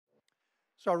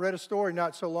So I read a story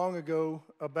not so long ago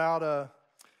about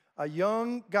a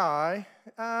young guy,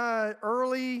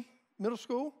 early middle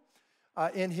school,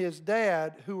 and his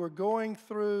dad who were going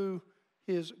through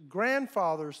his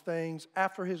grandfather's things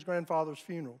after his grandfather's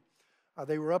funeral.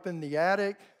 They were up in the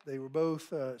attic. They were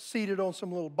both seated on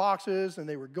some little boxes, and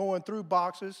they were going through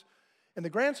boxes. And the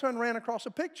grandson ran across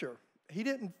a picture. He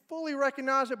didn't fully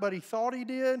recognize it, but he thought he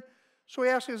did. So he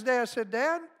asked his dad, said,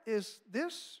 "Dad, is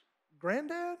this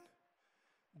Granddad?"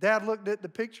 Dad looked at the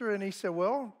picture and he said,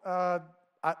 "Well,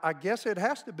 I guess it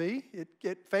has to be.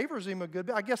 It favors him a good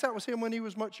bit. I guess that was him when he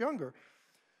was much younger."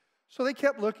 So they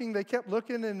kept looking,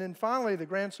 and then finally the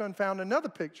grandson found another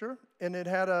picture, and it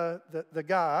had the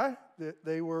guy that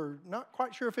they were not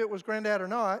quite sure if it was Granddad or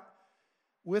not,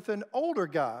 with an older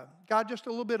guy just a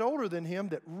little bit older than him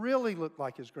that really looked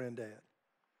like his granddad.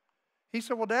 He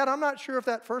said, "Well, Dad, I'm not sure if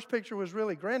that first picture was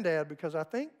really Granddad because I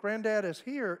think Granddad is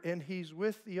here and he's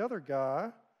with the other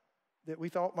guy that we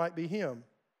thought might be him."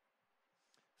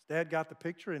 His dad got the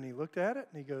picture and he looked at it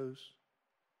and he goes,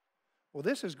 "Well,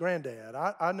 this is Granddad.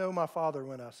 I know my father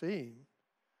when I see him.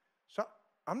 So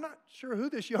I'm not sure who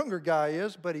this younger guy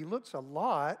is, but he looks a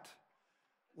lot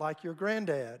like your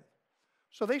granddad."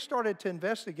 So they started to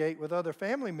investigate with other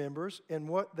family members, and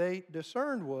what they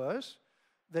discerned was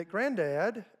that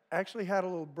Granddad actually had a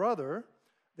little brother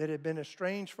that had been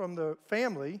estranged from the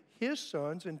family, his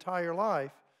son's entire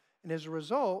life. And as a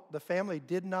result, the family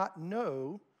did not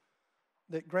know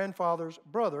that grandfather's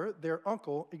brother, their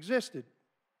uncle, existed.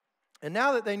 And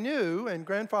now that they knew and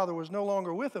grandfather was no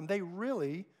longer with them, they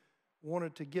really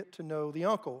wanted to get to know the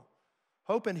uncle,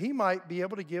 hoping he might be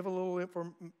able to give a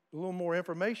little more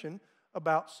information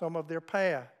about some of their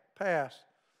past.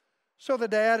 So the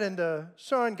dad and the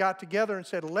son got together and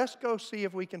said, "Let's go see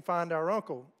if we can find our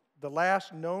uncle." The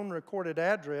last known recorded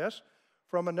address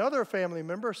from another family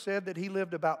member said that he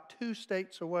lived about 2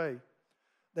 states away.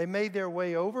 They made their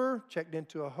way over, checked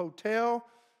into a hotel,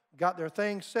 got their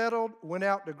things settled, went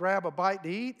out to grab a bite to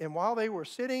eat, and while they were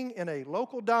sitting in a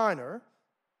local diner,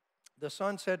 the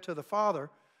son said to the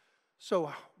father, "So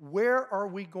where are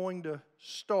we going to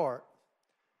start?"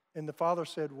 And the father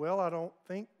said, "Well, I don't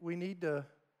think we need to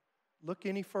look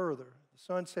any further." The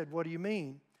son said, "What do you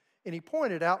mean?" And he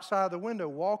pointed outside the window,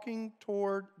 walking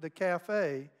toward the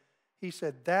cafe. He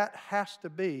said, "That has to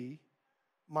be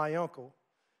my uncle."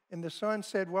 And the son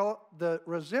said, "Well, the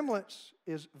resemblance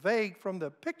is vague from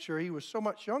the picture. He was so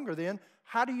much younger then.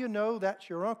 How do you know that's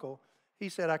your uncle?" He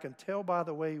said, "I can tell by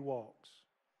the way he walks.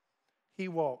 He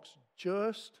walks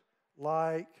just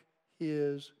like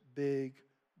his big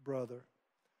brother."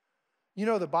 You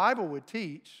know, the Bible would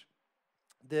teach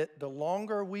that the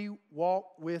longer we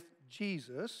walk with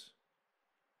Jesus,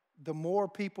 the more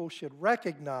people should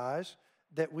recognize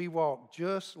that we walk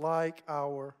just like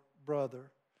our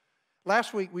brother.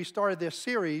 Last week we started this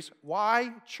series,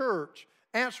 Why Church?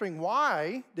 Answering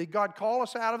why did God call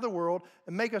us out of the world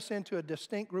and make us into a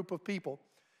distinct group of people?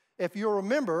 If you'll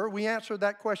remember, we answered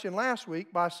that question last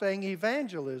week by saying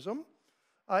evangelism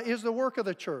is the work of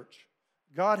the church.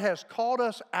 God has called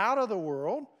us out of the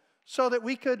world so that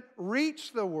we could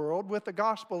reach the world with the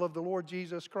gospel of the Lord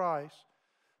Jesus Christ.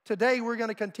 Today we're going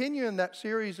to continue in that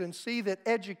series and see that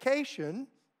education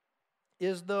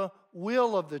is the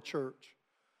will of the church.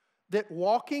 That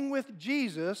walking with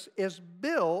Jesus is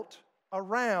built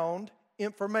around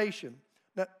information.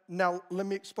 Now let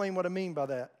me explain what I mean by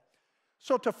that.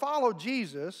 So to follow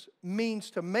Jesus means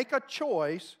to make a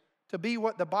choice to be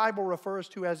what the Bible refers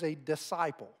to as a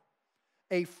disciple.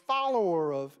 A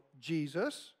follower of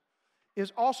Jesus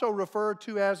is also referred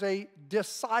to as a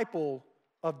disciple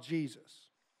of Jesus.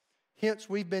 Hence,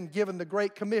 we've been given the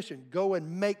Great Commission, go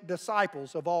and make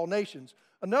disciples of all nations.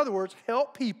 In other words,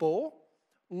 help people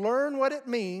learn what it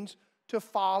means to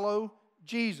follow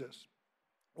Jesus.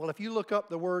 Well, if you look up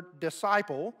the word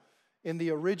disciple in the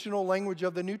original language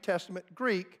of the New Testament,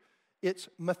 Greek, it's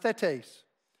mathetes.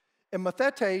 And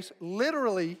mathetes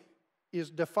literally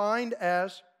is defined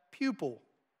as pupil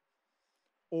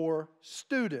or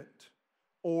student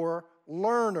or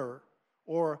learner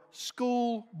or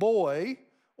school boy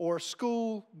or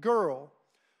school girl.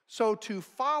 So to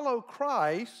follow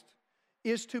Christ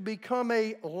is to become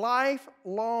a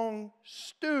lifelong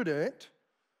student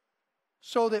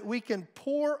so that we can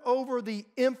pore over the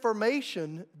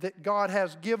information that God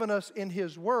has given us in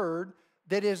His Word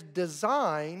that is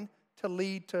designed to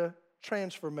lead to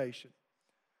transformation.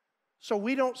 So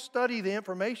we don't study the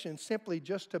information simply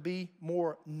just to be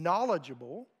more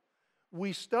knowledgeable.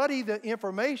 We study the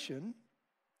information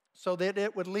so that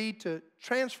it would lead to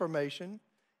transformation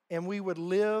and we would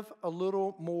live a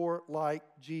little more like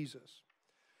Jesus.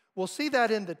 We'll see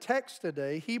that in the text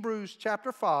today, Hebrews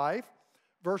chapter 5,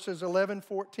 verses 11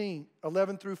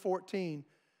 through 14.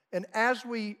 And as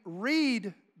we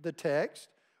read the text,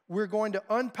 we're going to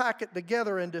unpack it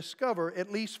together and discover at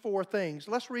least four things.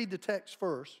 Let's read the text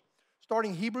first,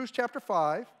 starting Hebrews chapter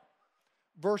 5,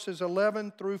 verses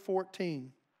 11 through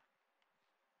 14.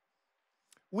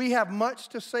 We have much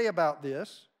to say about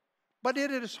this, but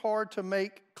it is hard to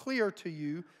make clear to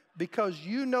you because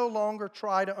you no longer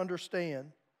try to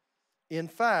understand. In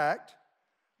fact,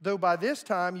 though by this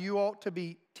time you ought to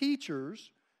be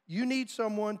teachers, you need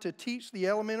someone to teach the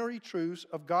elementary truths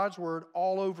of God's Word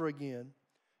all over again.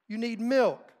 You need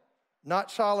milk,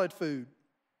 not solid food.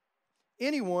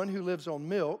 Anyone who lives on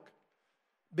milk,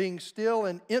 being still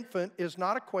an infant, is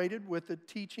not acquainted with the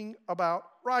teaching about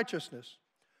righteousness.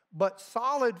 But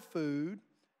solid food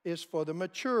is for the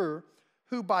mature,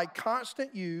 who by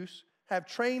constant use have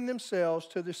trained themselves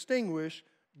to distinguish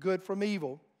good from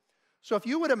evil. So if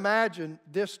you would imagine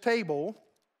this table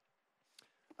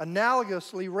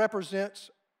analogously represents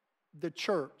the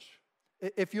church.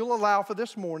 If you'll allow for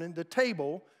this morning, the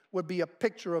table would be a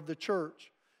picture of the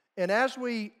church. And as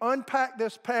we unpack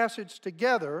this passage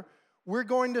together, we're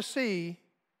going to see,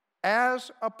 as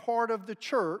a part of the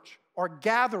church, or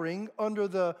gathering under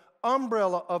the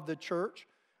umbrella of the church,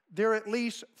 there are at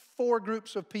least four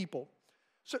groups of people.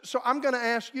 So I'm going to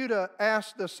ask you to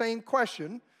ask the same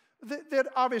question that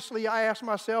obviously I asked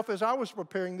myself as I was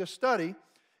preparing this study,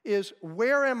 is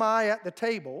where am I at the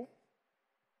table?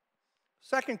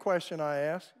 Second question I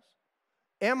ask is,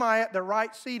 am I at the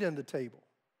right seat in the table?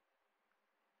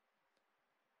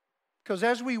 Because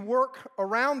as we work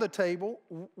around the table,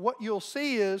 what you'll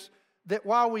see is that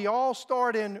while we all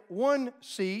start in one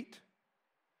seat,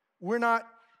 we're not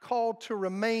called to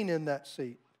remain in that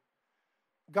seat.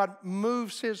 God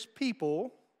moves His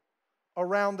people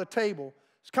around the table.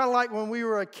 It's kind of like when we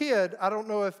were a kid. I don't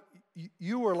know if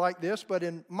you were like this, but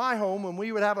in my home, when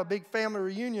we would have a big family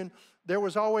reunion, there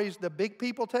was always the big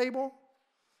people table,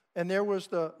 and there was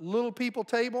the little people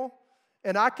table.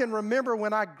 And I can remember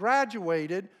when I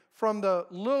graduated from the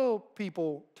little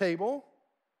people table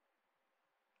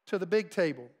to the big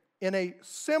table. In a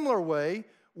similar way,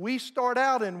 we start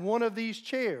out in one of these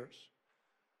chairs.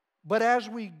 But as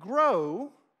we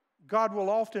grow, God will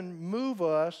often move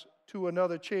us to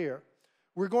another chair.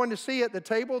 We're going to see at the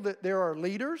table that there are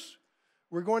leaders.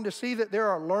 We're going to see that there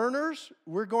are learners.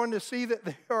 We're going to see that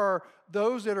there are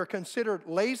those that are considered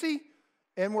lazy.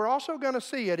 And we're also going to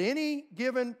see at any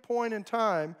given point in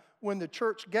time when the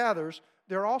church gathers,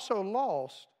 there are also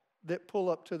lost that pull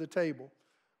up to the table.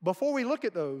 Before we look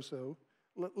at those, though,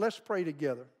 let's pray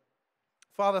together.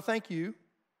 Father, thank you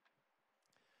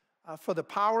for the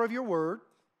power of your word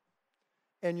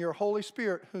and your Holy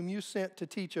Spirit whom you sent to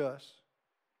teach us.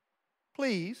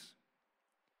 Please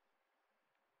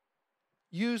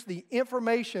use the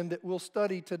information that we'll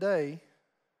study today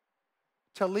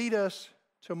to lead us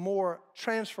to more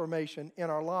transformation in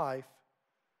our life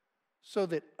so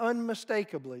that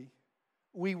unmistakably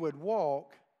we would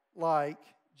walk like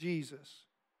Jesus.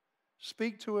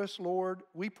 Speak to us, Lord,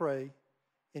 we pray,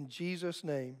 in Jesus'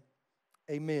 name,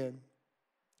 amen.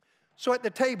 So at the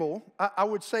table, I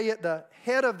would say at the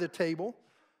head of the table,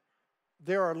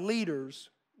 there are leaders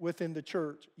within the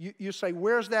church. You say,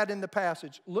 where's that in the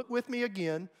passage? Look with me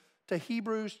again to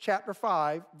Hebrews chapter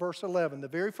 5, verse 11, the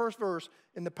very first verse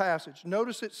in the passage.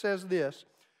 Notice it says this,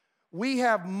 we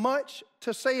have much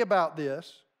to say about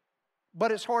this,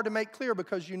 but it's hard to make clear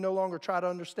because you no longer try to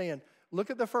understand.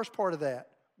 Look at the first part of that.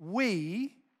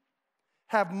 We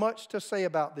have much to say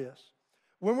about this.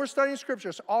 When we're studying Scripture,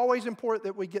 it's always important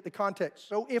that we get the context.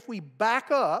 So if we back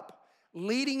up,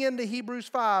 leading into Hebrews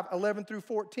 5, 11 through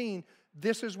 14,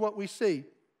 this is what we see.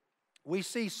 We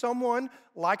see someone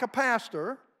like a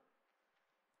pastor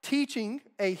teaching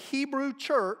a Hebrew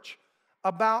church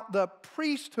about the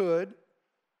priesthood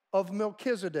of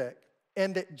Melchizedek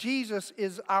and that Jesus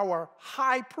is our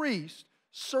high priest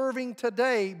serving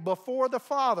today before the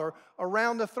Father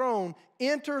around the throne,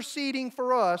 interceding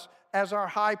for us as our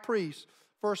high priest.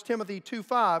 1 Timothy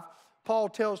 2:5, Paul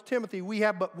tells Timothy, we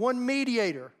have but one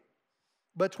mediator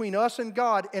between us and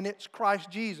God, and it's Christ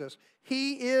Jesus.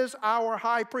 He is our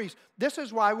high priest. This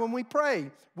is why when we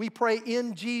pray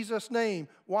in Jesus' name.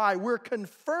 Why? We're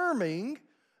confirming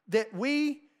that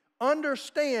we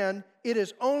understand it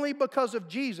is only because of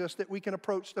Jesus that we can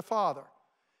approach the Father.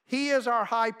 He is our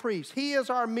high priest. He is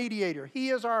our mediator. He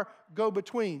is our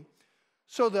go-between.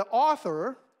 So the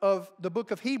author of the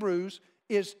book of Hebrews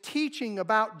is teaching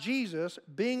about Jesus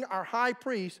being our high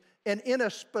priest, and in a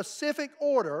specific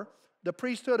order, the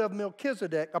priesthood of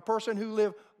Melchizedek, a person who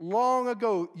lived long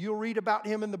ago. You'll read about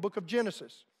him in the book of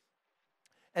Genesis.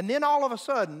 And then all of a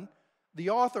sudden, the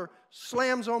author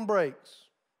slams on brakes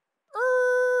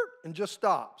and just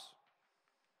stops.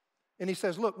 And he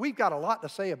says, look, we've got a lot to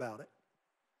say about it.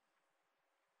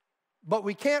 But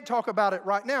we can't talk about it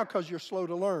right now because you're slow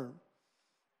to learn.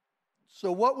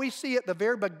 So what we see at the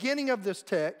very beginning of this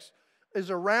text is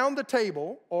around the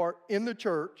table or in the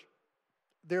church,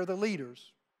 they're the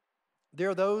leaders.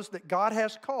 They're those that God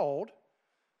has called.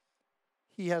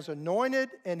 He has anointed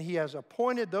and He has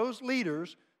appointed those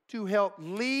leaders to help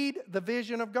lead the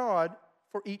vision of God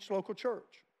for each local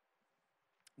church.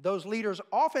 Those leaders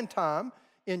oftentimes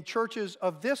in churches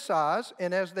of this size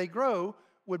and as they grow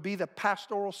would be the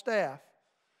pastoral staff.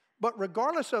 But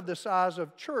regardless of the size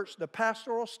of church, the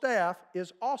pastoral staff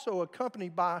is also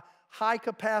accompanied by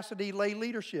high-capacity lay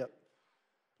leadership.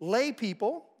 Lay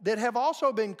people that have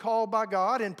also been called by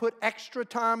God and put extra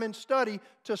time and study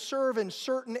to serve in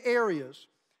certain areas.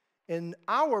 In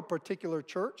our particular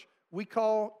church, we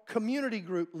call community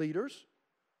group leaders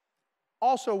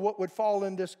also what would fall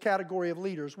in this category of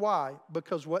leaders. Why?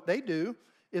 Because what they do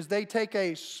is they take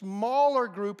a smaller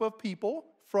group of people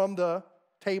from the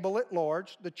table at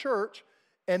large, the church,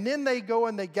 and then they go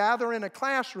and they gather in a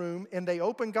classroom and they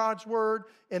open God's Word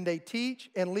and they teach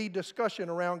and lead discussion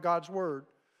around God's Word.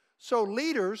 So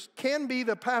leaders can be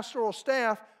the pastoral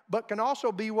staff, but can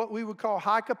also be what we would call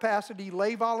high-capacity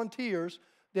lay volunteers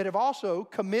that have also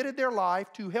committed their life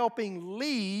to helping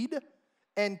lead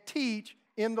and teach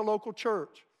in the local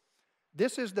church.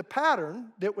 This is the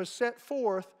pattern that was set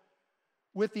forth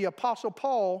with the Apostle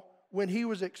Paul when he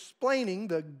was explaining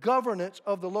the governance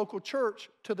of the local church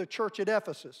to the church at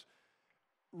Ephesus.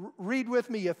 Read with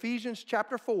me Ephesians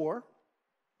chapter 4,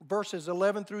 verses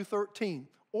 11 through 13.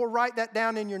 Or write that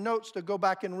down in your notes to go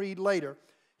back and read later.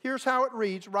 Here's how it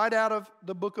reads right out of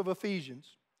the book of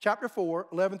Ephesians, chapter 4,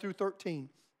 11 through 13.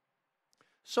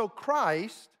 So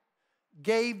Christ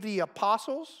gave the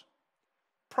apostles,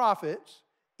 prophets,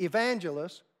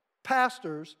 evangelists,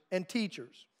 pastors, and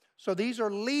teachers. So these are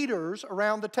leaders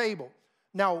around the table.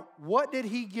 Now, what did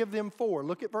He give them for?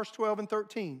 Look at verse 12 and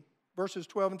 13. Verses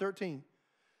 12 and 13.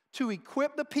 To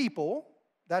equip the people,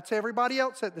 that's everybody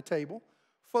else at the table,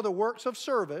 for the works of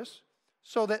service,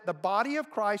 so that the body of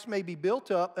Christ may be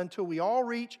built up until we all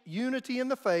reach unity in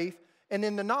the faith and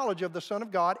in the knowledge of the Son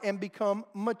of God and become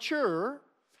mature,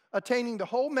 attaining the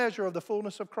whole measure of the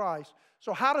fullness of Christ.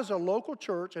 So how does a local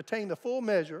church attain the full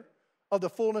measure of the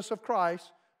fullness of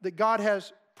Christ that God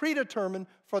has predetermined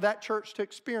for that church to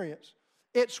experience?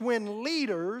 It's when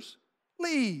leaders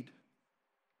lead.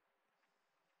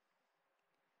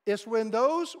 It's when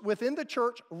those within the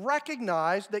church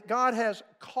recognize that God has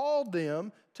called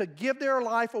them to give their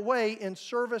life away in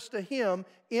service to Him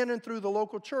in and through the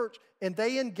local church, and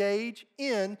they engage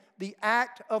in the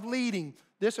act of leading.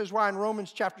 This is why in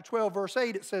Romans chapter 12, verse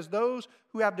 8, it says, those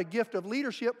who have the gift of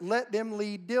leadership, let them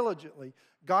lead diligently.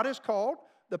 God has called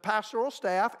the pastoral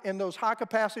staff and those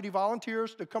high-capacity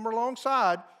volunteers to come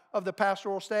alongside of the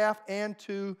pastoral staff and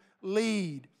to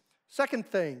lead. Second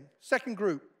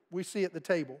group we see at the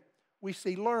table, we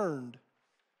see learned.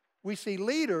 We see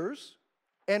leaders,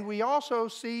 and we also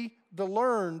see the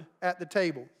learned at the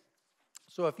table.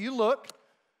 So if you look,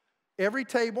 every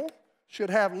table should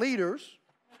have leaders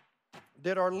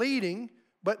that are leading,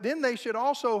 but then they should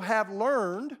also have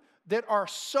learned that are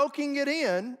soaking it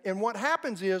in. And what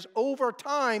happens is, over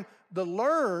time, the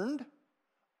learned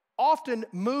often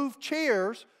move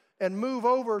chairs and move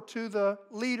over to the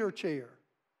leader chair.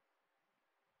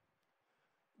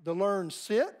 The learned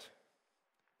sit,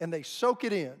 and they soak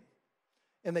it in,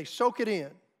 and they soak it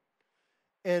in,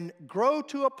 and grow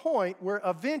to a point where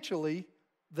eventually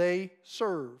they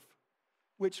serve,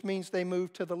 which means they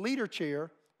move to the leader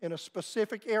chair in a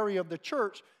specific area of the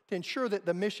church to ensure that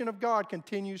the mission of God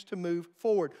continues to move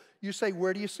forward. You say,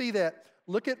 where do you see that?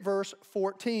 Look at verse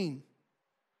 14.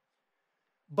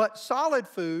 But solid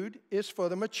food is for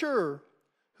the mature,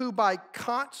 who by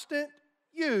constant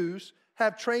use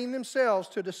have trained themselves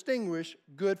to distinguish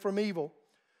good from evil.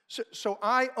 So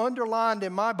I underlined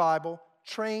in my Bible,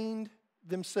 trained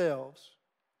themselves.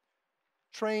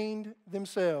 Trained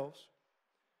themselves.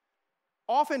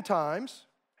 Oftentimes,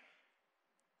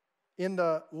 in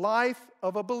the life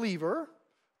of a believer,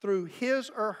 through his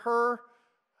or her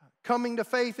coming to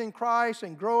faith in Christ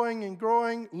and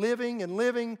growing, living and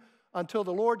living until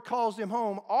the Lord calls them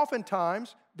home,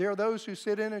 oftentimes there are those who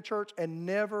sit in a church and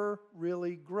never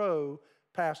really grow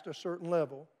past a certain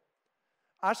level.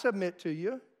 I submit to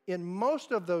you, in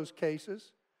most of those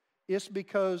cases, it's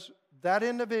because that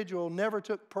individual never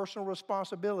took personal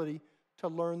responsibility to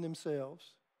learn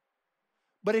themselves.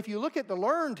 But if you look at the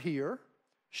learned here,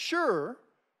 sure,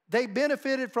 they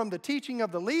benefited from the teaching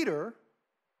of the leader,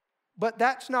 But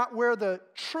that's not where the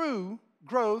true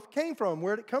growth came from.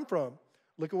 Where did it come from?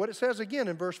 Look at what it says again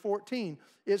in verse 14.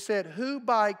 It said, who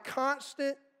by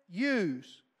constant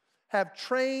use have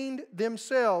trained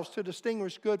themselves to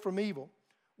distinguish good from evil.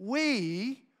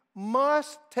 We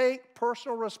must take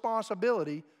personal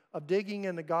responsibility of digging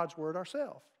into God's Word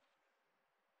ourselves.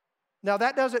 Now,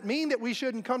 that doesn't mean that we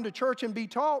shouldn't come to church and be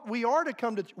taught. We are to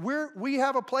come to, we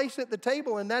have a place at the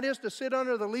table, and that is to sit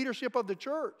under the leadership of the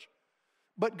church.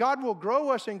 But God will grow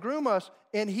us and groom us,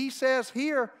 and He says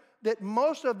here that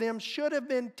most of them should have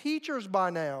been teachers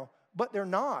by now, but they're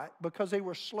not because they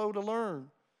were slow to learn.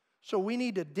 So we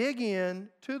need to dig in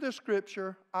to the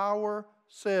Scripture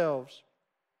ourselves.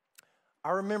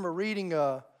 I remember reading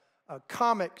a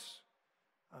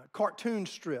cartoon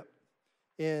strip,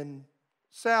 and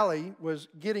Sally was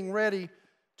getting ready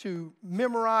to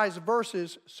memorize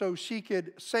verses so she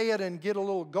could say it and get a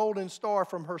little golden star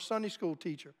from her Sunday school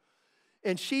teacher.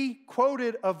 And she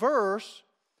quoted a verse,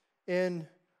 and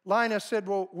Lina said,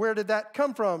 well, where did that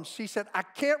come from? She said, I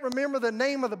can't remember the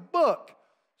name of the book.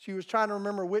 She was trying to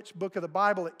remember which book of the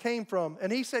Bible it came from.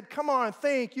 And he said, come on,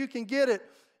 think, you can get it.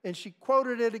 And she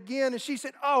quoted it again, and she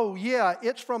said, oh, yeah,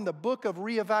 it's from the book of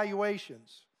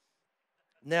reevaluations.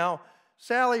 Now,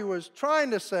 Sally was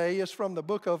trying to say it's from the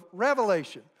book of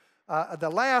Revelation, the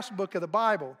last book of the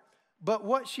Bible. But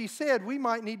what she said, we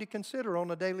might need to consider on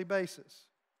a daily basis.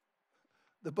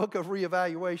 The book of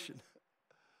reevaluation.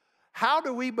 How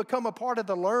do we become a part of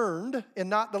the learned and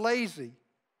not the lazy?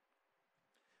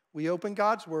 We open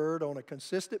God's Word on a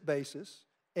consistent basis,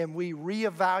 and we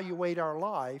reevaluate our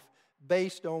life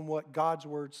based on what God's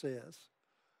Word says.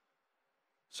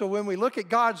 So when we look at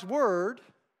God's Word,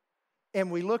 and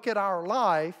we look at our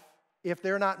life, if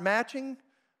they're not matching,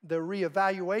 the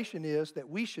reevaluation is that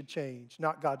we should change,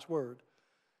 not God's Word.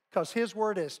 Because His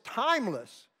Word is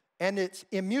timeless and it's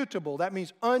immutable. That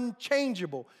means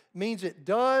unchangeable. It means it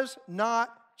does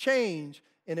not change.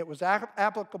 And it was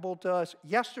applicable to us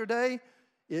yesterday.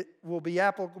 It will be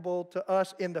applicable to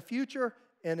us in the future.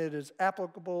 And it is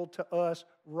applicable to us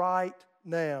right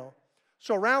now.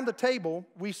 So around the table,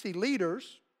 we see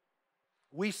leaders,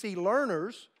 we see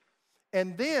learners,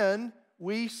 and then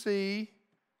we see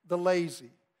the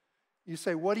lazy. You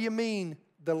say, what do you mean,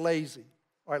 the lazy?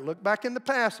 All right, look back in the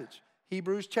passage.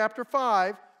 Hebrews chapter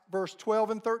 5, verse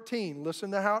 12 and 13.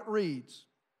 Listen to how it reads.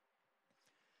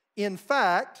 In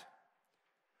fact,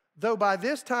 though by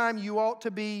this time you ought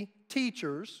to be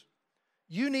teachers,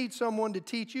 you need someone to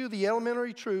teach you the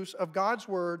elementary truths of God's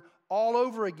Word all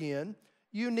over again.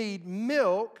 You need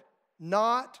milk,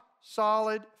 not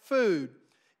solid food.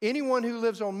 Anyone who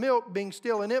lives on milk, being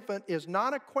still an infant, is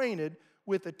not acquainted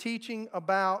with the teaching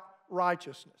about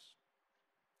righteousness.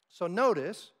 So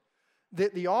notice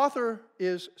that the author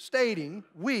is stating,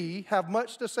 we have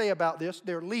much to say about this.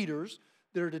 They're leaders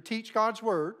that are to teach God's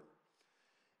Word.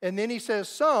 And then he says,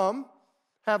 some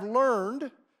have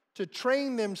learned to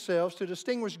train themselves to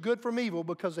distinguish good from evil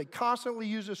because they constantly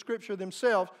use the Scripture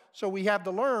themselves, so we have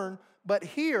to learn. But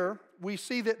here we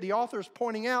see that the author is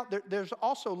pointing out that there's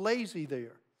also lazy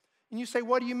there. And you say,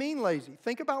 what do you mean lazy?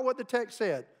 Think about what the text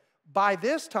said. By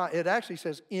this time, it actually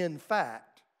says, in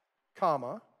fact,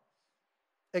 comma,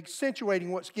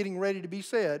 accentuating what's getting ready to be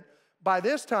said. By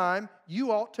this time,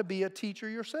 you ought to be a teacher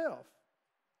yourself.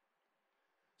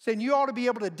 Saying you ought to be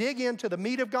able to dig into the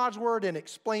meat of God's Word and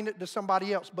explain it to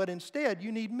somebody else. But instead,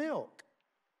 you need milk.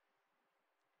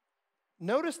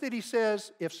 Notice that he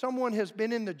says, if someone has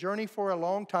been in the journey for a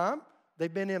long time,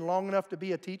 they've been in long enough to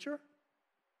be a teacher,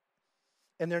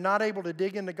 and they're not able to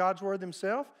dig into God's Word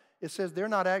themselves, it says they're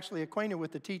not actually acquainted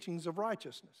with the teachings of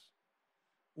righteousness.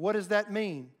 What does that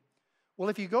mean? Well,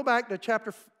 if you go back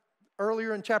to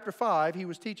earlier in chapter 5, he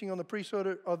was teaching on the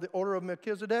priesthood of the order of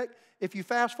Melchizedek. If you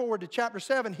fast forward to chapter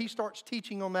 7, he starts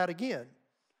teaching on that again.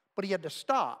 But he had to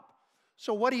stop.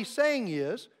 So what he's saying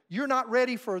is, you're not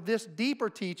ready for this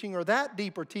deeper teaching or that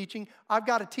deeper teaching. I've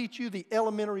got to teach you the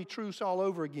elementary truths all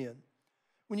over again.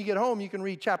 When you get home, you can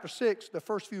read chapter 6, the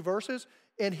first few verses,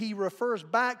 and he refers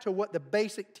back to what the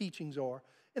basic teachings are.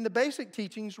 And the basic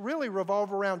teachings really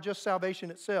revolve around just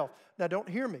salvation itself. Now, don't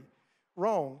hear me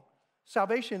wrong.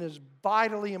 Salvation is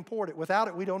vitally important. Without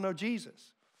it, we don't know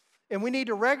Jesus. And we need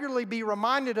to regularly be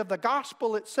reminded of the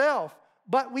gospel itself.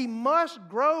 But we must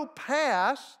grow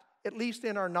past, at least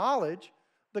in our knowledge,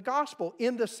 the gospel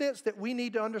in the sense that we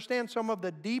need to understand some of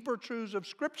the deeper truths of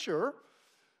Scripture.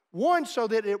 One, so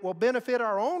that it will benefit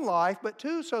our own life, but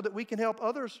two, so that we can help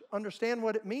others understand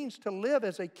what it means to live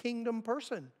as a kingdom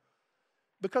person.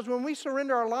 Because when we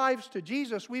surrender our lives to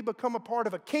Jesus, we become a part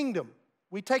of a kingdom.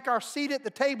 We take our seat at the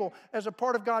table as a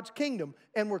part of God's kingdom,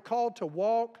 and we're called to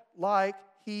walk like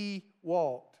He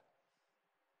walked.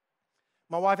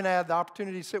 My wife and I had the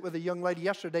opportunity to sit with a young lady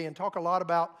yesterday and talk a lot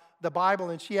about the Bible,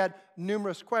 and she had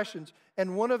numerous questions.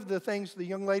 And one of the things the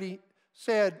young lady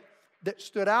said that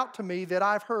stood out to me that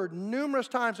I've heard numerous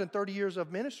times in 30 years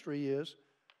of ministry is,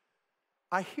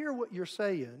 I hear what you're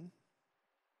saying,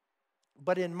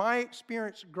 but in my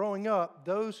experience growing up,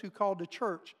 those who called to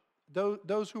church,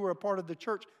 those who were a part of the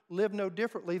church, live no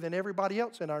differently than everybody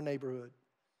else in our neighborhood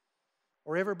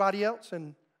or everybody else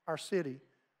in our city.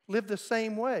 Live the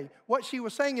same way. What she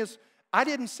was saying is, I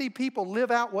didn't see people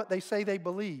live out what they say they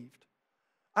believed.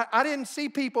 I didn't see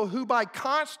people who by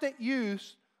constant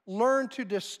use learned to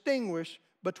distinguish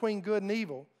between good and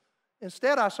evil.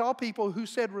 Instead, I saw people who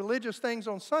said religious things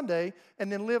on Sunday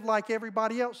and then lived like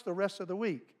everybody else the rest of the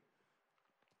week.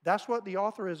 That's what the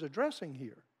author is addressing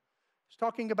here. He's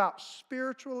talking about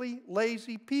spiritually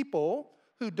lazy people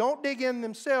who don't dig in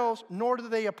themselves, nor do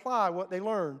they apply what they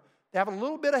learn. They have a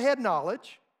little bit of head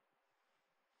knowledge,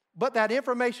 but that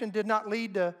information did not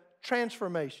lead to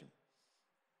transformation.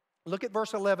 Look at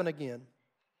verse 11 again.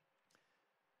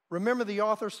 Remember, the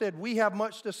author said, we have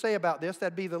much to say about this.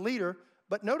 That'd be the leader.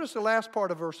 But notice the last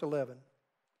part of verse 11.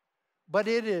 But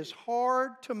it is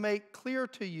hard to make clear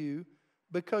to you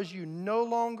because you no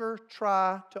longer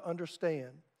try to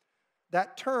understand.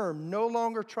 That term, no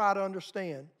longer try to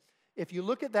understand. If you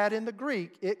look at that in the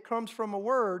Greek, it comes from a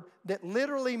word that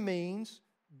literally means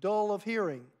dull of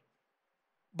hearing.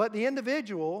 But the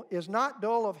individual is not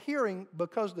dull of hearing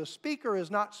because the speaker is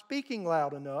not speaking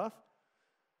loud enough.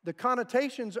 The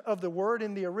connotations of the word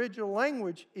in the original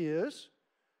language is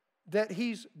that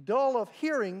he's dull of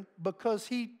hearing because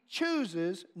he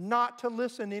chooses not to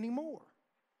listen anymore.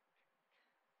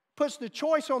 Puts the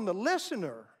choice on the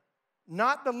listener,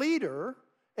 not the leader,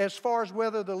 as far as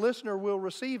whether the listener will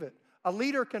receive it. A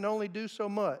leader can only do so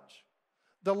much.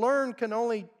 The learned can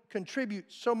only contribute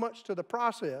so much to the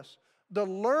process. The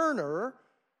learner,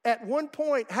 at one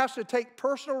point, has to take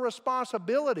personal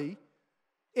responsibility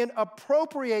and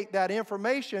appropriate that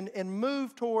information and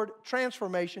move toward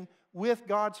transformation with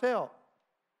God's help.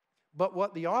 But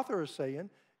what the author is saying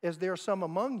is there are some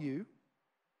among you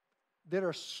that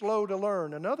are slow to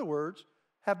learn. In other words,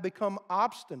 have become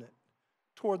obstinate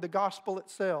toward the gospel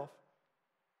itself.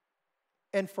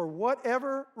 And for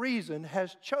whatever reason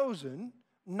has chosen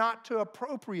not to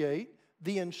appropriate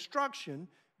the instruction.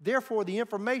 Therefore, the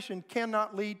information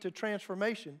cannot lead to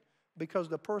transformation because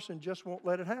the person just won't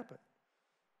let it happen.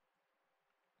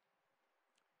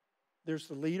 There's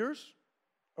the leaders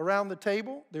around the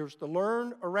table, there's the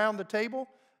learned around the table,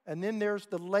 and then there's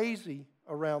the lazy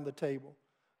around the table.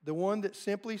 The one that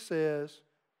simply says,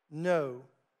 no.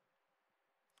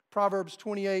 Proverbs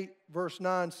 28 verse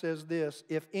 9 says this,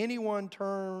 if anyone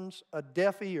turns a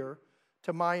deaf ear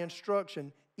to my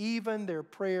instruction, even their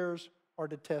prayers are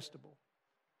detestable.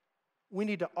 We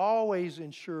need to always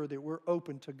ensure that we're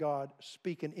open to God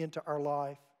speaking into our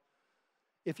life.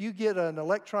 If you get an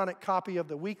electronic copy of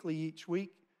the weekly each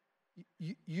week,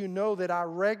 you know that I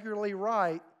regularly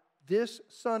write, this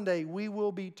Sunday we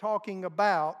will be talking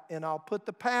about, and I'll put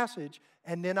the passage,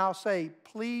 and then I'll say,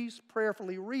 please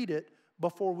prayerfully read it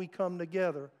before we come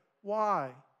together.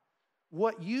 Why?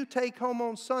 What you take home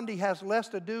on Sunday has less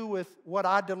to do with what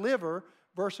I deliver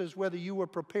versus whether you were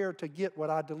prepared to get what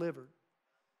I delivered.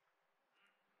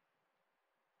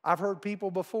 I've heard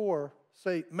people before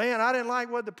say, man, I didn't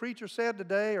like what the preacher said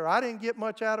today, or I didn't get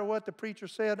much out of what the preacher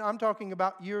said. I'm talking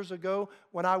about years ago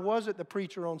when I wasn't the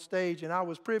preacher on stage and I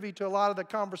was privy to a lot of the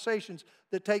conversations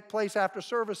that take place after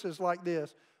services like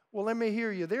this. Well, let me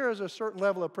hear you. There is a certain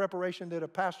level of preparation that a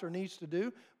pastor needs to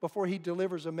do before he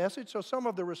delivers a message. So some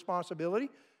of the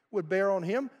responsibility would bear on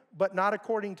him, but not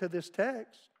according to this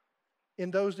text.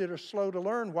 In those that are slow to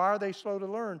learn, why are they slow to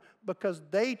learn? Because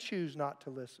they choose not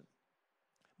to listen.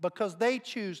 Because they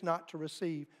choose not to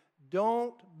receive.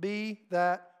 Don't be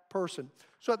that person.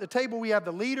 So at the table we have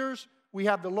the leaders, we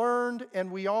have the learned,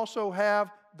 and we also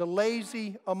have the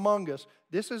lazy among us.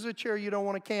 This is a chair you don't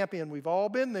want to camp in. We've all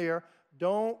been there.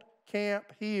 Don't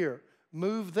camp here.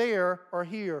 Move there or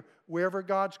here. Wherever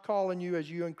God's calling you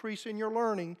as you increase in your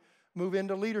learning, move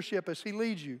into leadership as He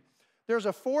leads you. There's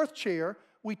a fourth chair.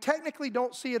 We technically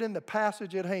don't see it in the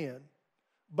passage at hand,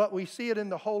 but we see it in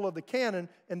the whole of the canon,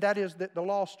 and that is that the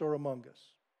lost are among us.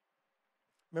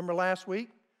 Remember last week?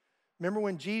 Remember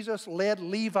when Jesus led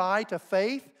Levi to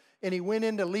faith, and he went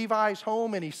into Levi's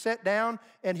home, and he sat down,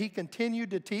 and he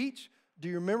continued to teach? Do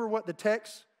you remember what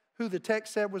who the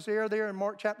text said was there in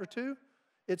Mark chapter 2?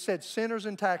 It said sinners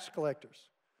and tax collectors.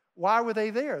 Why were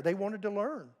they there? They wanted to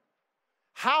learn.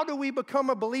 How do we become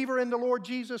a believer in the Lord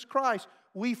Jesus Christ?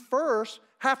 We first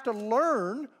have to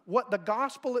learn what the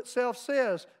gospel itself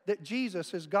says, that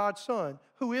Jesus is God's Son,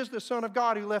 who is the Son of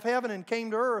God, who left heaven and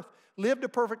came to earth, lived a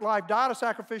perfect life, died a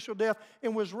sacrificial death,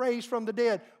 and was raised from the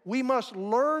dead. We must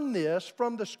learn this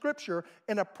from the Scripture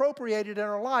and appropriate it in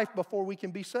our life before we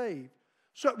can be saved.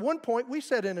 So at one point, we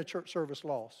sat in a church service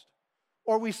lost,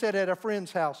 or we sat at a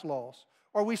friend's house lost,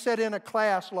 or we sat in a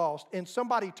class lost, and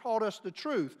somebody taught us the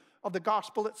truth of the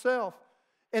gospel itself.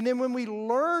 And then when we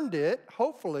learned it,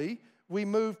 hopefully, we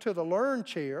moved to the learn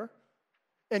chair,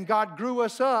 and God grew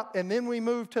us up, and then we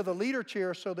moved to the leader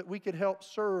chair so that we could help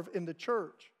serve in the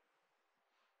church.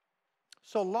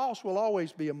 So lost will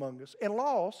always be among us, and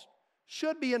lost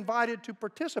should be invited to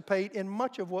participate in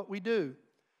much of what we do.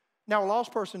 Now, a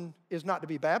lost person is not to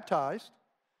be baptized.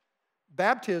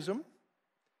 Baptism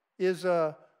is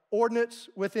an ordinance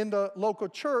within the local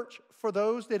church for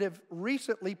those that have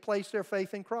recently placed their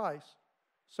faith in Christ.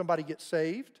 Somebody gets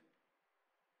saved.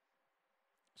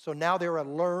 So now they're a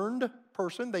learned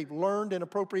person. They've learned and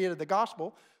appropriated the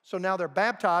gospel. So now they're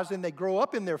baptized and they grow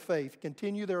up in their faith,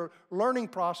 continue their learning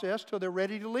process till they're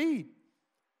ready to lead.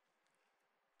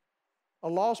 A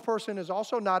lost person is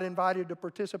also not invited to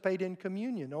participate in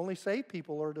communion. Only saved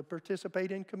people are to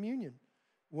participate in communion.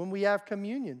 When we have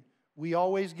communion, we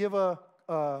always give a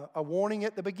warning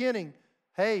at the beginning.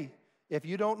 Hey, if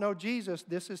you don't know Jesus,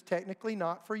 this is technically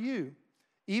not for you.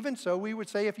 Even so, we would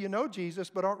say if you know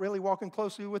Jesus but aren't really walking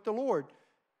closely with the Lord,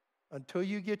 until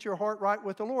you get your heart right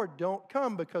with the Lord, don't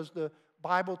come, because the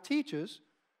Bible teaches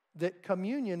that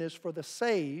communion is for the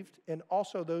saved and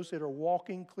also those that are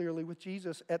walking clearly with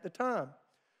Jesus at the time.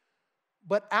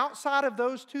 But outside of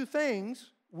those two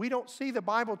things, we don't see the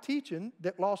Bible teaching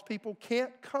that lost people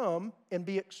can't come and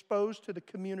be exposed to the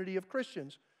community of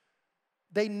Christians.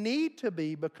 They need to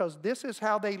be, because this is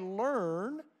how they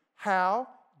learn how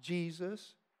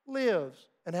Jesus lives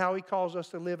and how He calls us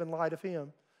to live in light of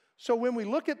Him. So when we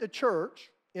look at the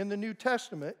church in the New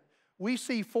Testament, we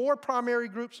see four primary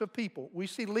groups of people. We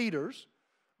see leaders,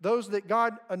 those that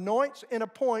God anoints and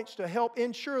appoints to help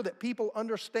ensure that people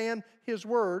understand His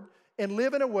Word and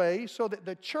live in a way so that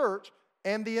the church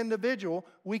and the individual,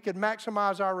 we can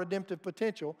maximize our redemptive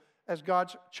potential as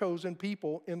God's chosen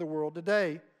people in the world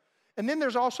today. And then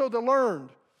there's also the learned,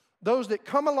 those that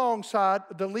come alongside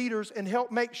the leaders and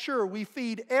help make sure we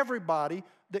feed everybody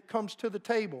that comes to the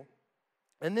table.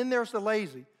 And then there's the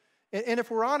lazy. And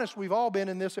if we're honest, we've all been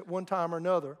in this at one time or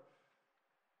another.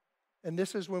 And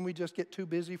this is when we just get too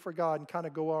busy for God and kind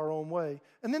of go our own way.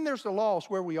 And then there's the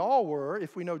lost, where we all were,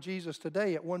 if we know Jesus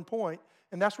today, at one point.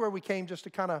 And that's where we came just to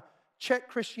kind of check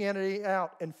Christianity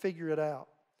out and figure it out.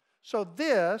 So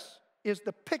this is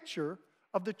the picture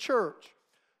of the church.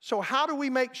 So how do we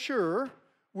make sure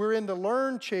we're in the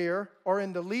learn chair or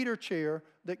in the leader chair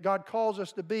that God calls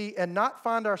us to be, and not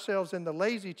find ourselves in the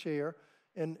lazy chair,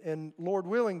 and Lord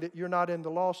willing that you're not in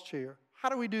the lost chair? How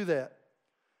do we do that?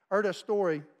 I heard a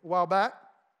story a while back.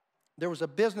 There was a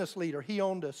business leader. He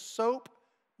owned a soap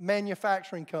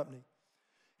manufacturing company.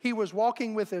 He was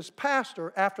walking with his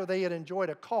pastor after they had enjoyed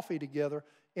a coffee together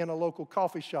in a local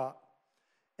coffee shop.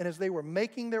 And as they were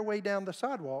making their way down the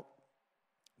sidewalk,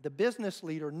 the business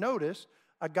leader noticed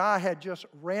a guy had just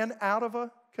ran out of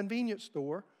a convenience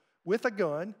store with a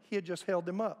gun. He had just held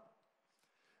them up.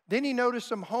 Then he noticed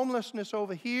some homelessness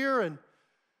over here, and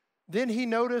then he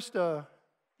noticed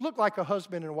looked like a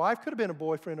husband and wife, could have been a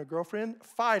boyfriend or girlfriend,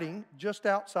 fighting just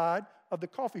outside of the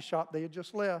coffee shop they had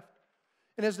just left.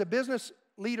 And as the business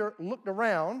leader looked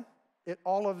around at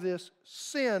all of this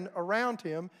sin around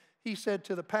him, he said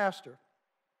to the pastor,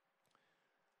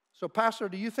 "So, Pastor,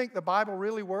 do you think the Bible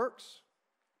really works?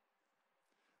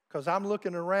 Because I'm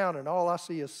looking around and all I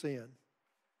see is sin."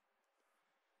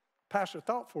 Pastor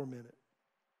thought for a minute.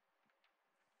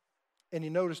 And he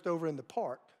noticed over in the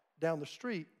park down the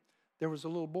street, there was a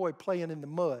little boy playing in the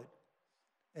mud.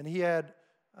 And he had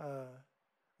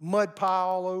mud pile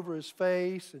all over his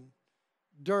face and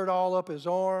dirt all up his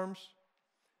arms.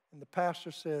 And the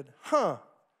pastor said,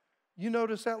 "You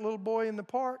notice that little boy in the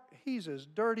park? He's as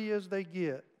dirty as they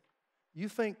get. You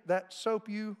think that soap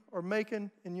you are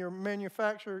making in your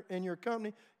manufacturer, in your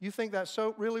company, you think that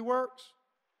soap really works?"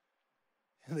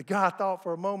 And the guy thought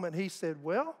for a moment. He said,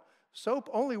 "Well, soap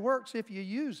only works if you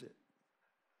use it."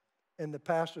 And the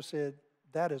pastor said,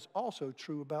 "That is also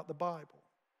true about the Bible.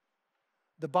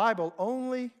 The Bible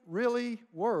only really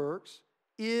works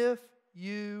if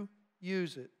you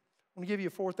use it." I'm going to give you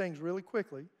four things really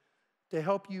quickly to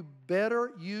help you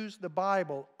better use the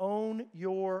Bible on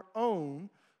your own,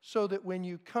 so that when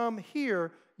you come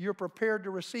here, you're prepared to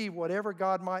receive whatever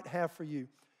God might have for you.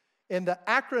 And the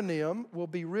acronym will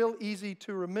be real easy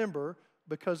to remember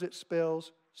because it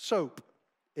spells SOAP.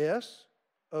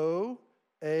 S-O-A-P.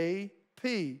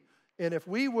 And if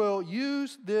we will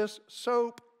use this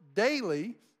SOAP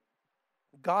daily,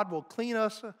 God will clean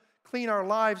our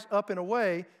lives up in a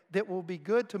way that will be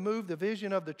good to move the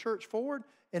vision of the church forward,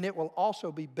 and it will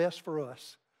also be best for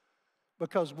us.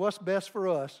 Because what's best for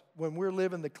us when we're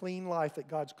living the clean life that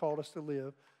God's called us to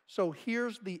live? So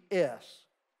here's the S.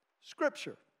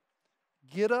 Scripture.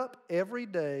 Get up every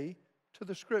day to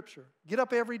the Scripture. Get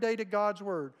up every day to God's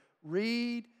Word.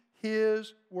 Read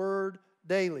His Word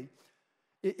daily.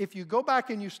 If you go back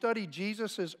and you study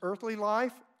Jesus' earthly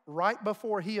life, right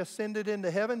before He ascended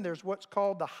into heaven, there's what's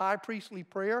called the high priestly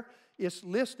prayer. It's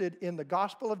listed in the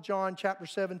Gospel of John, chapter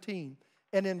 17.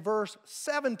 And in verse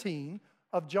 17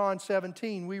 of John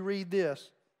 17, we read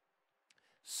this: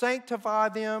 sanctify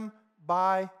them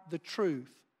by the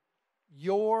truth.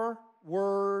 Your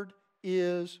word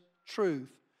is truth.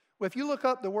 Well, if you look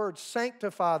up the word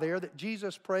sanctify there that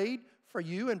Jesus prayed for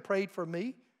you and prayed for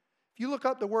me, if you look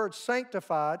up the word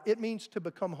sanctified, it means to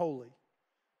become holy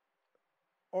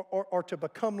or to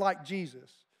become like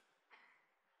Jesus.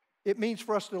 It means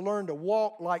for us to learn to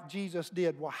walk like Jesus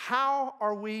did. Well, how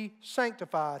are we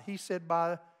sanctified? He said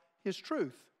by His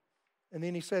truth. And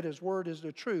then He said His word is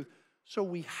the truth. So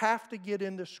we have to get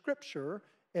into Scripture.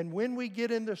 And when we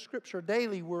get into Scripture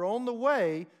daily, we're on the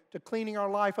way to cleaning our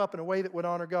life up in a way that would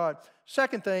honor God.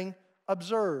 Second thing,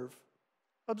 observe.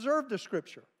 Observe the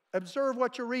Scripture. Observe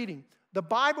what you're reading. The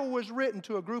Bible was written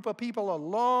to a group of people a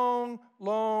long,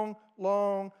 long,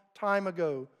 long time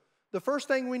ago. The first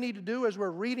thing we need to do as we're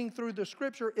reading through the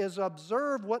Scripture is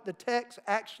observe what the text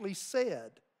actually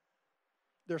said.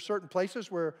 There are certain places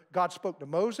where God spoke to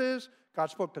Moses, God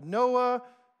spoke to Noah.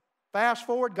 Fast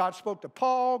forward, God spoke to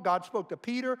Paul, God spoke to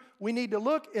Peter. We need to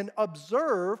look and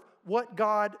observe what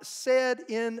God said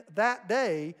in that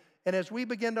day. And as we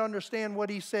begin to understand what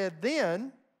He said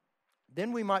then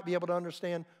we might be able to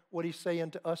understand what He's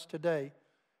saying to us today.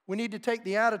 We need to take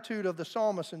the attitude of the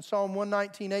psalmist in Psalm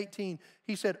 119:18.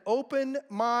 He said, open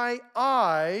my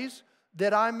eyes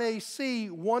that I may see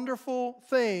wonderful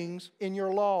things in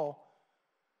your law.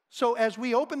 So as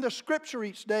we open the Scripture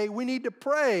each day, we need to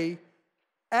pray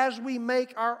as we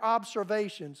make our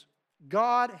observations.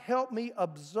 God, help me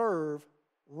observe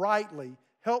rightly.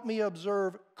 Help me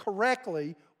observe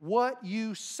correctly what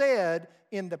you said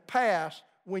in the past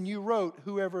when you wrote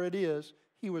whoever it is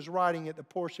He was writing at the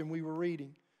portion we were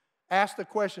reading. Ask the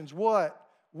questions, what,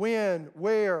 when,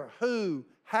 where, who,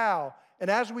 how. And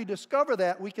as we discover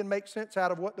that, we can make sense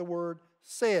out of what the Word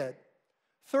said.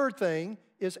 Third thing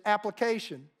is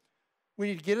application. We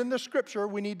need to get in the Scripture.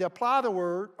 We need to apply the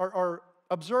Word or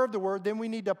observe the Word. Then we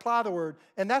need to apply the Word.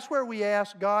 And that's where we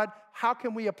ask God, how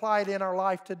can we apply it in our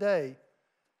life today?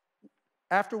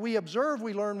 After we observe,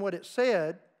 we learn what it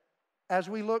said. As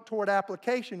we look toward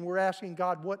application, we're asking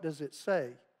God, what does it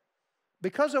say?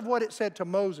 Because of what it said to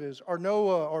Moses or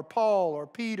Noah or Paul or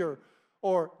Peter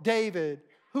or David,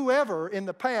 whoever in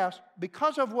the past,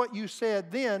 because of what you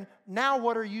said then, now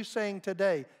what are you saying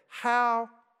today? How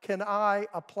can I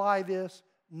apply this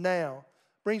now?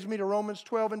 Brings me to Romans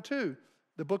 12:2.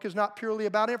 The book is not purely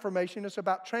about information, it's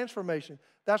about transformation.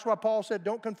 That's why Paul said,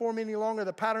 don't conform any longer to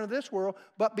the pattern of this world,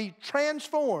 but be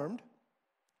transformed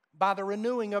by the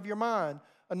renewing of your mind.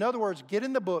 In other words, get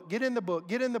in the book, get in the book,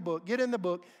 get in the book, get in the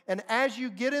book. And as you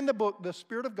get in the book, the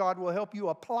Spirit of God will help you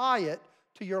apply it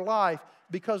to your life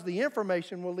because the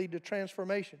information will lead to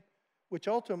transformation, which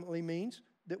ultimately means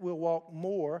that we'll walk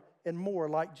more and more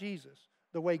like Jesus,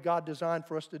 the way God designed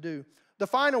for us to do. The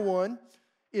final one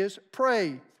is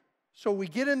pray. So we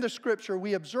get in the Scripture,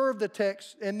 we observe the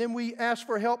text, and then we ask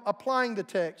for help applying the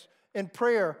text. And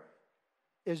prayer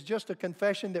is just a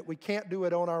confession that we can't do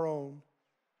it on our own.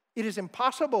 It is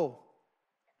impossible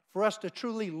for us to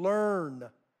truly learn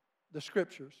the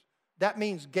Scriptures. That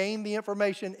means gain the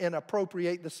information and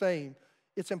appropriate the same.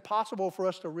 It's impossible for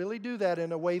us to really do that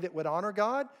in a way that would honor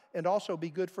God and also be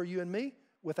good for you and me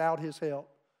without His help.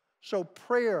 So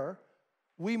prayer,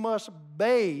 we must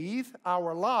bathe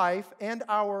our life and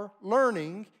our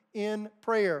learning in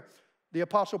prayer. The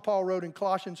Apostle Paul wrote in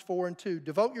Colossians 4:2,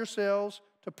 devote yourselves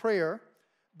to prayer,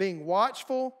 being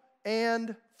watchful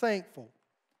and thankful.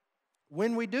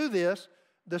 When we do this,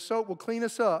 the soap will clean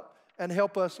us up and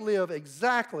help us live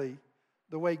exactly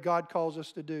the way God calls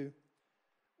us to do.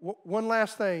 One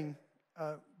last thing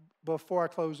before I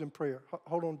close in prayer.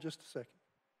 Hold on just a second.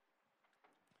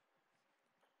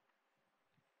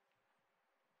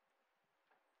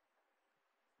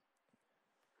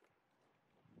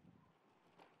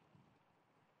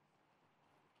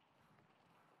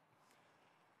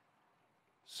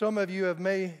 Some of you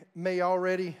may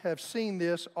already have seen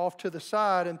this off to the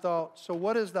side and thought, so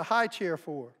what is the high chair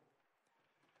for?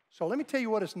 So let me tell you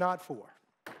what it's not for.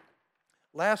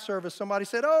 Last service, somebody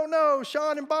said, oh no,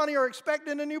 Shonn and Bonnie are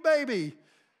expecting a new baby.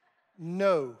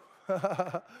 No,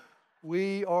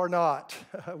 we are not.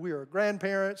 We are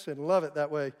grandparents and love it that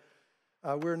way.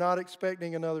 We're not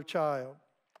expecting another child.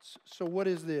 So what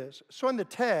is this? So in the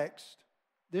text,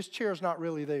 this chair is not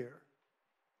really there.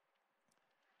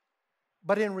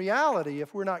 But in reality,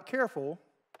 if we're not careful,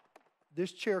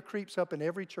 this chair creeps up in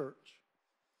every church.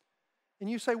 And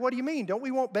you say, what do you mean? Don't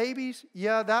we want babies?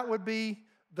 Yeah, that would be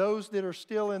those that are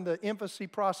still in the infancy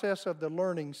process of the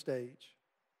learning stage.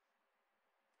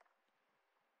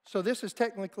 So this is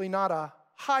technically not a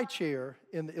high chair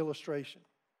in the illustration.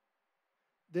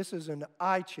 This is an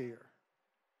eye chair.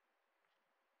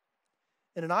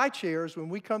 And an eye chair is when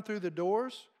we come through the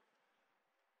doors,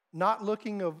 not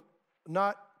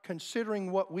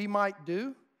considering what we might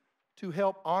do to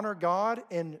help honor God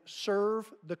and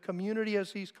serve the community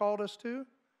as He's called us to,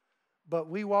 but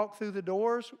we walk through the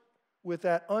doors with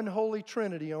that unholy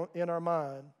trinity in our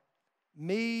mind.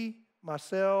 Me,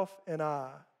 myself, and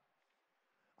I.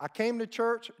 I came to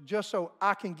church just so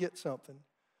I can get something.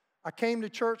 I came to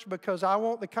church because I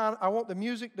want the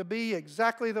music to be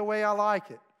exactly the way I like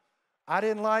it. I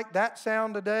didn't like that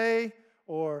sound today,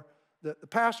 or the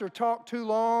pastor talked too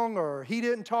long, or he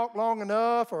didn't talk long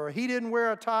enough, or he didn't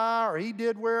wear a tie, or he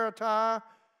did wear a tie.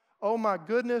 Oh my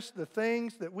goodness, the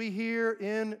things that we hear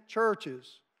in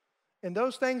churches. And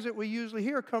those things that we usually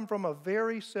hear come from a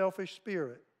very selfish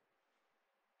spirit.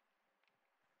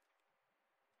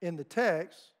 In the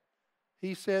text,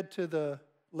 he said to the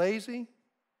lazy,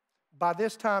 by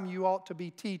this time you ought to be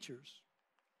teachers.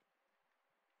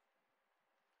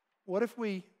 What if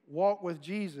we walk with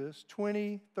Jesus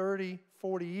 20, 30,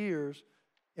 40 years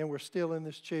and we're still in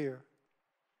this chair?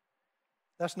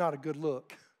 That's not a good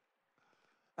look.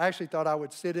 I actually thought I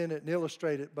would sit in it and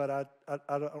illustrate it, but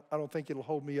I don't think it'll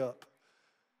hold me up.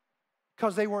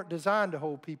 Because they weren't designed to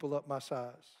hold people up my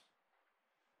size.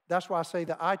 That's why I say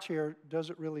the eye chair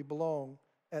doesn't really belong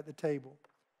at the table.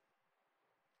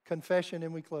 Confession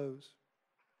and we close.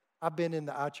 I've been in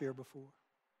the eye chair before.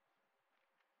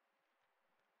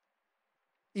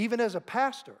 Even as a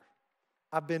pastor,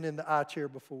 I've been in the eye chair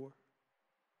before.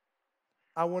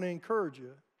 I want to encourage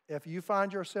you, if you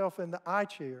find yourself in the eye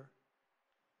chair,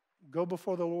 go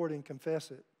before the Lord and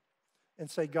confess it. And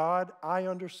say, God, I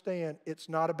understand it's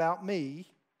not about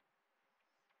me.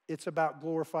 It's about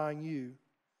glorifying you.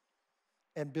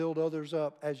 And build others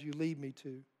up as you lead me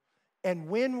to. And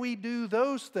when we do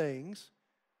those things,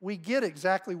 we get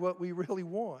exactly what we really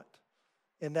want.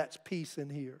 And that's peace in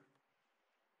here.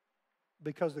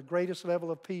 Because the greatest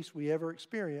level of peace we ever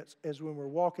experience is when we're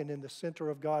walking in the center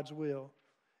of God's will.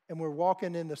 And we're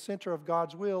walking in the center of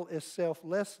God's will is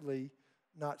selflessly,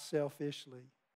 not selfishly.